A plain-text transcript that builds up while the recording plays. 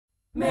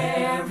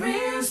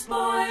Mary's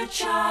boy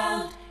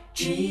child,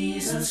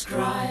 Jesus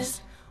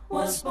Christ,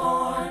 was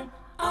born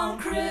on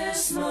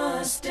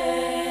Christmas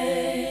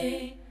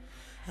Day.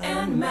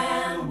 And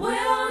man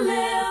will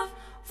live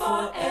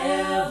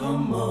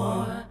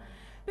forevermore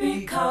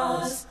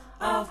because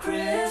of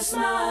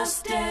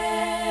Christmas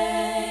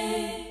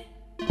Day.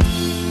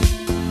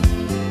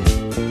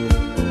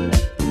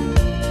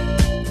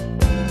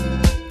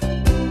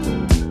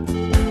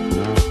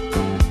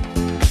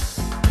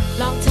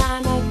 Long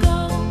time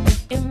ago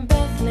in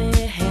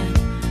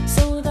Bethlehem,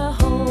 so the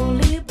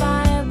Holy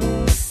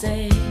Bible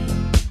say,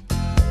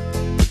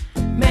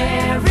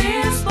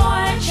 Mary's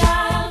boy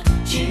child,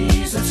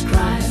 Jesus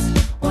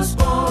Christ, was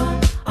born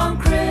on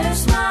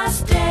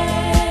Christmas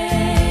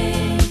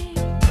Day.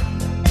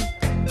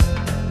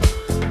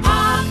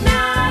 Hark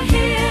now,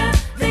 hear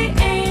the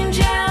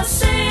angels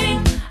sing,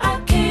 a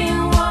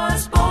king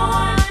was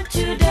born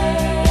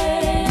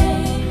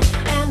today,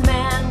 and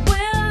man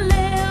will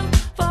live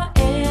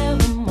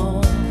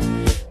forevermore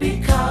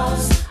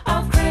because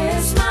of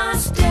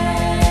Christmas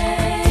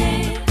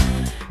Day.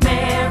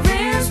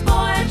 Mary's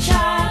boy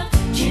child,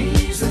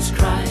 Jesus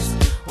Christ,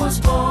 was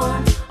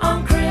born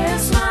on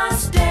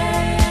Christmas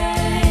Day.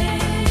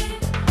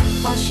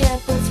 While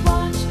shepherds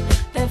watched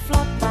their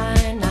flock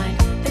by night,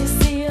 they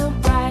see a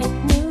bright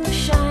new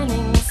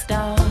shining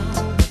star.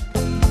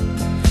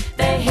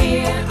 They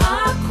hear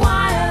a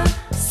choir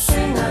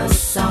sing a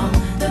song,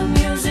 the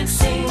music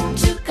seemed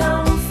to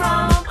come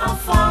from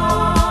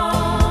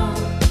afar.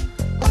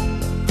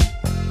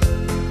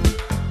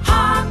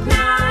 Hark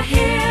now,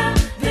 hear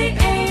the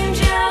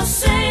angels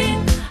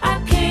sing, a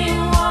king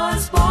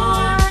was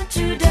born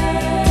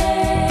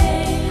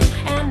today,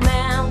 and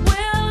man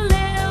will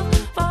live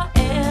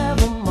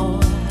forevermore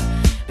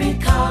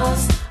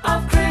because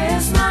of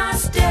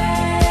Christmas Day.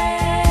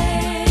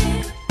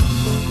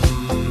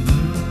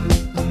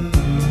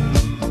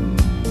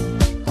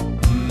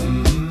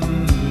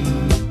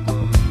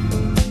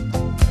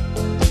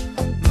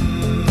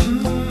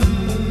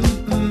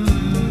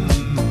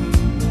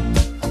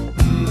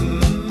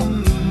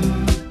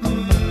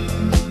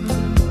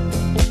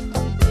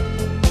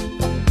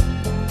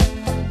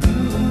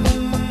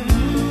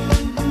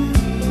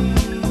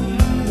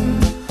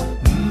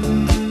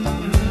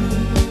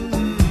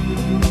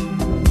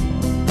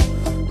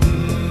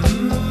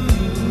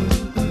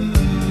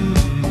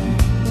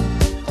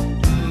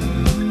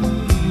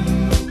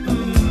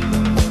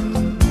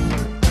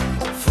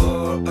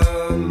 For a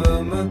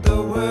moment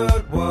the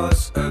world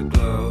was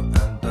aglow,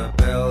 and the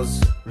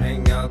bells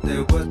ring out.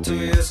 There were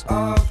tears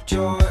of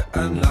joy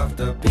and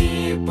laughter.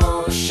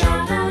 People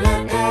shout and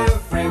let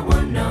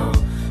everyone know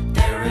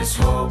there is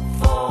hope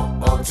for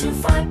all to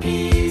find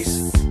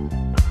peace.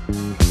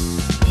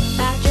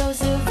 Now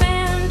Joseph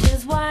and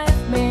his wife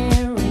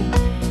Mary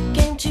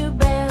came to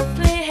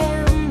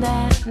Bethlehem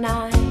that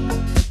night.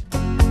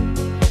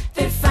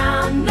 They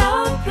found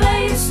no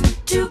place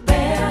to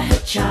bear her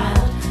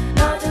child,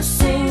 not a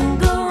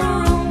single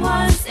room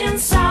was in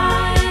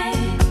sight.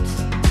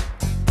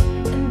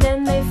 And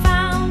then they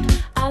found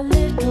a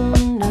little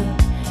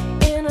nook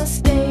in a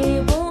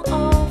stable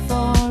all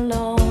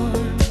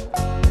forlorn,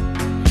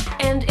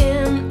 and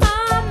in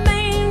a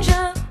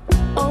manger,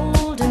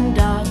 old and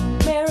dark,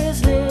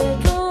 Mary's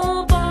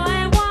little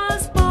boy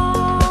was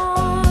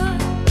born.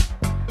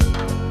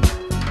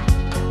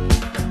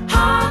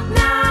 Hark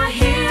now,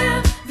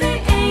 hear the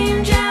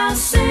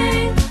angels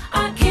sing,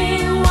 a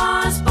king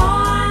was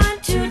born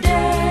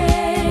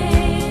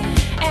today,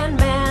 and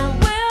man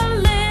will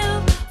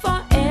live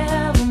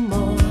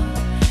forevermore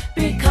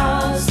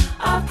because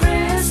of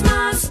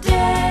Christmas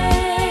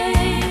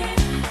Day.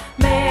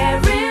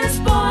 Mary's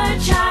boy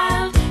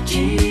child,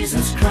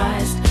 Jesus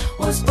Christ,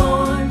 was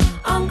born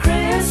on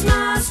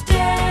Christmas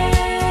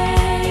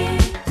Day.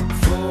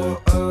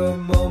 For a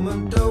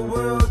moment the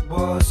world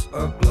was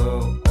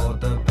aglow, all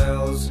the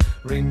bells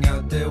ring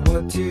out. There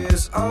were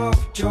tears of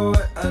joy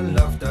and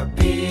laughter.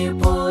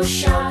 People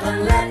shout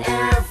and let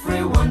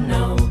everyone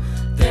know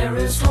there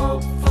is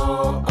hope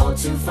for all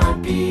to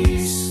find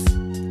peace.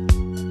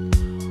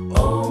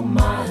 Oh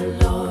my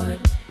Lord,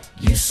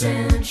 you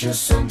sent your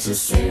Son to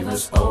save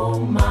us. Oh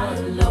my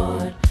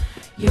Lord,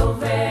 your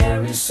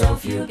very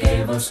self you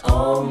gave us.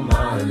 Oh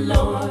my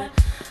Lord,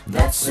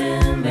 that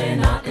sin may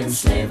not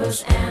enslave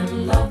us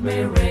and love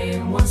may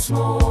reign once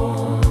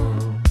more.